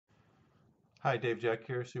Hi, Dave Jack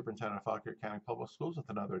here, Superintendent of Fauquier County Public Schools with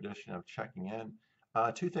another edition of Checking In.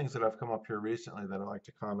 Two things that have come up here recently that I'd like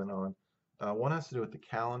to comment on. One has to do with the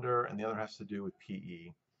calendar and the other has to do with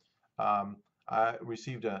PE. Um, I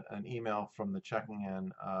received an email from the Checking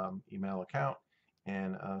In email account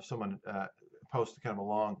and someone posted kind of a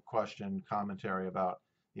long question commentary about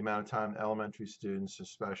the amount of time elementary students,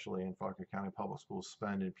 especially in Fauquier County Public Schools,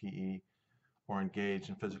 spend in PE or engage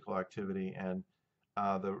in physical activity. And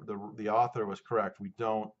the author was correct. We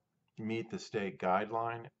don't meet the state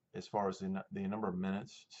guideline as far as the number of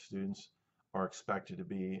minutes students are expected to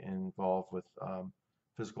be involved with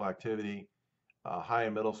physical activity. High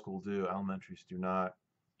and middle school do, elementaries do not.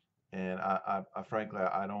 And I frankly,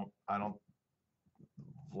 I don't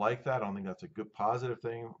like that. I don't think that's a good positive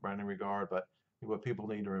thing by any regard. But what people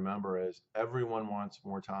need to remember is everyone wants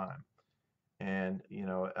more time. And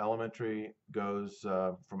elementary goes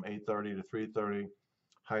from 8:30 to 3:30.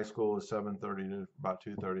 High school is 7:30 to about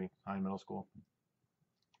 2:30. High and middle school.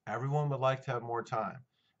 Everyone would like to have more time.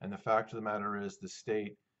 And the fact of the matter is the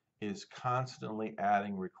state is constantly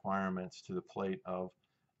adding requirements to the plate of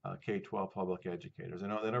K-12 public educators. They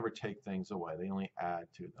never take things away. They only add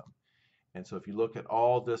to them. And so if you look at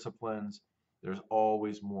all disciplines, there's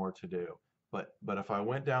always more to do. But if I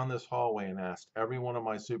went down this hallway and asked every one of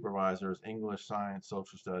my supervisors, English, science,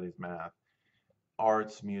 social studies, math,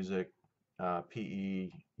 arts, music, PE,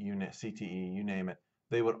 CTE, you name it,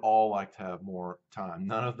 they would all like to have more time.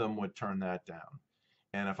 None of them would turn that down.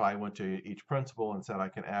 And if I went to each principal and said I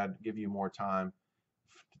can give you more time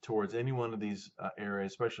towards any one of these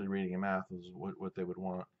areas, especially reading and math is what they would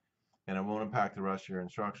want, and it won't impact the rest of your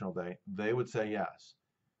instructional day, they would say yes.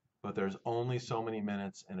 But there's only so many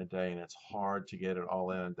minutes in a day, and it's hard to get it all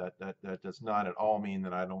in. That does not at all mean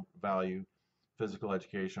that I don't value physical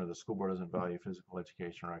education or the school board doesn't value physical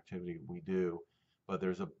education or activity. We do, but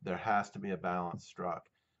there has to be a balance struck.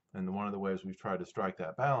 And one of the ways we've tried to strike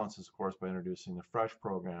that balance is, of course, by introducing the Fresh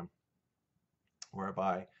program,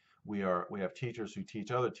 whereby we have teachers who teach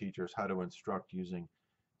other teachers how to instruct using,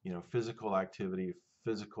 physical activity,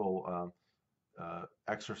 physical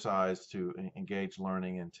exercise to engage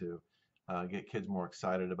learning and to get kids more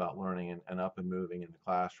excited about learning and up and moving in the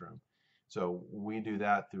classroom. So we do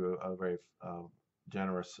that through a very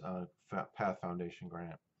generous Path Foundation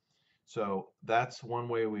grant. So that's one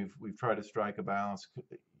way we've tried to strike a balance.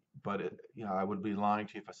 But I would be lying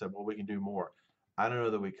to you if I said, well, we can do more. I don't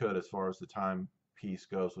know that we could as far as the time piece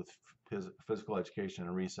goes with physical education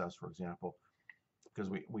and recess, for example, because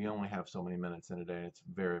we only have so many minutes in a day. It's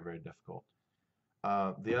very, very difficult.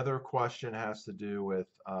 The other question has to do with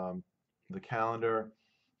the calendar.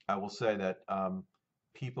 I will say that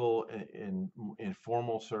people in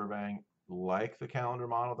formal surveying like the calendar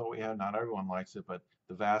model that we have. Not everyone likes it, but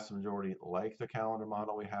the vast majority like the calendar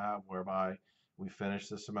model we have, whereby we finish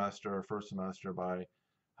the semester, first semester by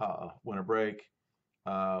winter break.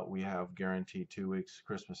 We have guaranteed 2 weeks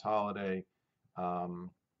Christmas holiday.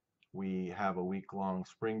 Um, we have a week-long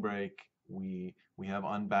spring break. We have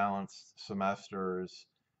unbalanced semesters,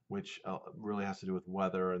 which really has to do with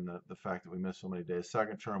weather and the fact that we miss so many days.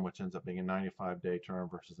 Second term, which ends up being a 95-day term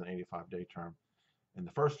versus an 85-day term in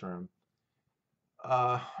the first term.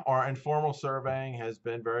 Our informal surveying has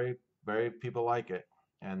been very, very, people like it.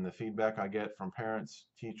 And the feedback I get from parents,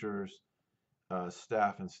 teachers,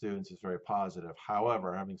 staff, and students is very positive.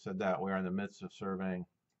 However, having said that, we are in the midst of surveying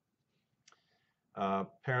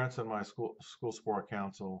parents on my school sport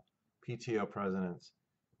council, PTO presidents,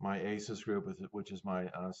 my ACES group, which is my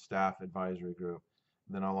staff advisory group.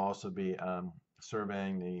 Then I'll also be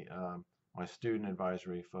surveying my student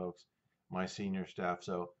advisory folks, my senior staff.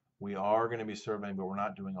 So we are going to be surveying, but we're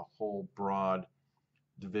not doing a whole broad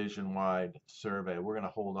division-wide survey. We're going to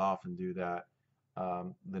hold off and do that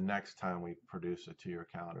the next time we produce a two-year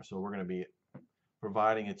calendar. So we're going to be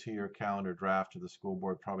providing a two-year calendar draft to the school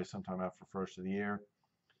board probably sometime after first of the year,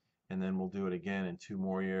 and then we'll do it again in 2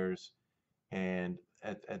 more years. And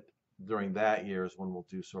during that year is when we'll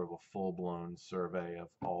do sort of a full-blown survey of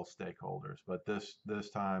all stakeholders. But this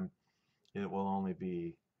time it will only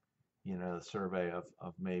be a survey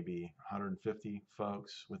of maybe 150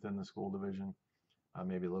 folks within the school division,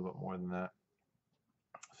 maybe a little bit more than that.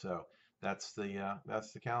 So that's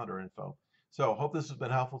the calendar info. So hope this has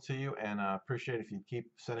been helpful to you, and appreciate if you keep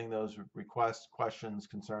sending those requests, questions,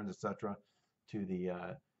 concerns, etc., to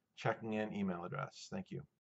the checking in email address. Thank you.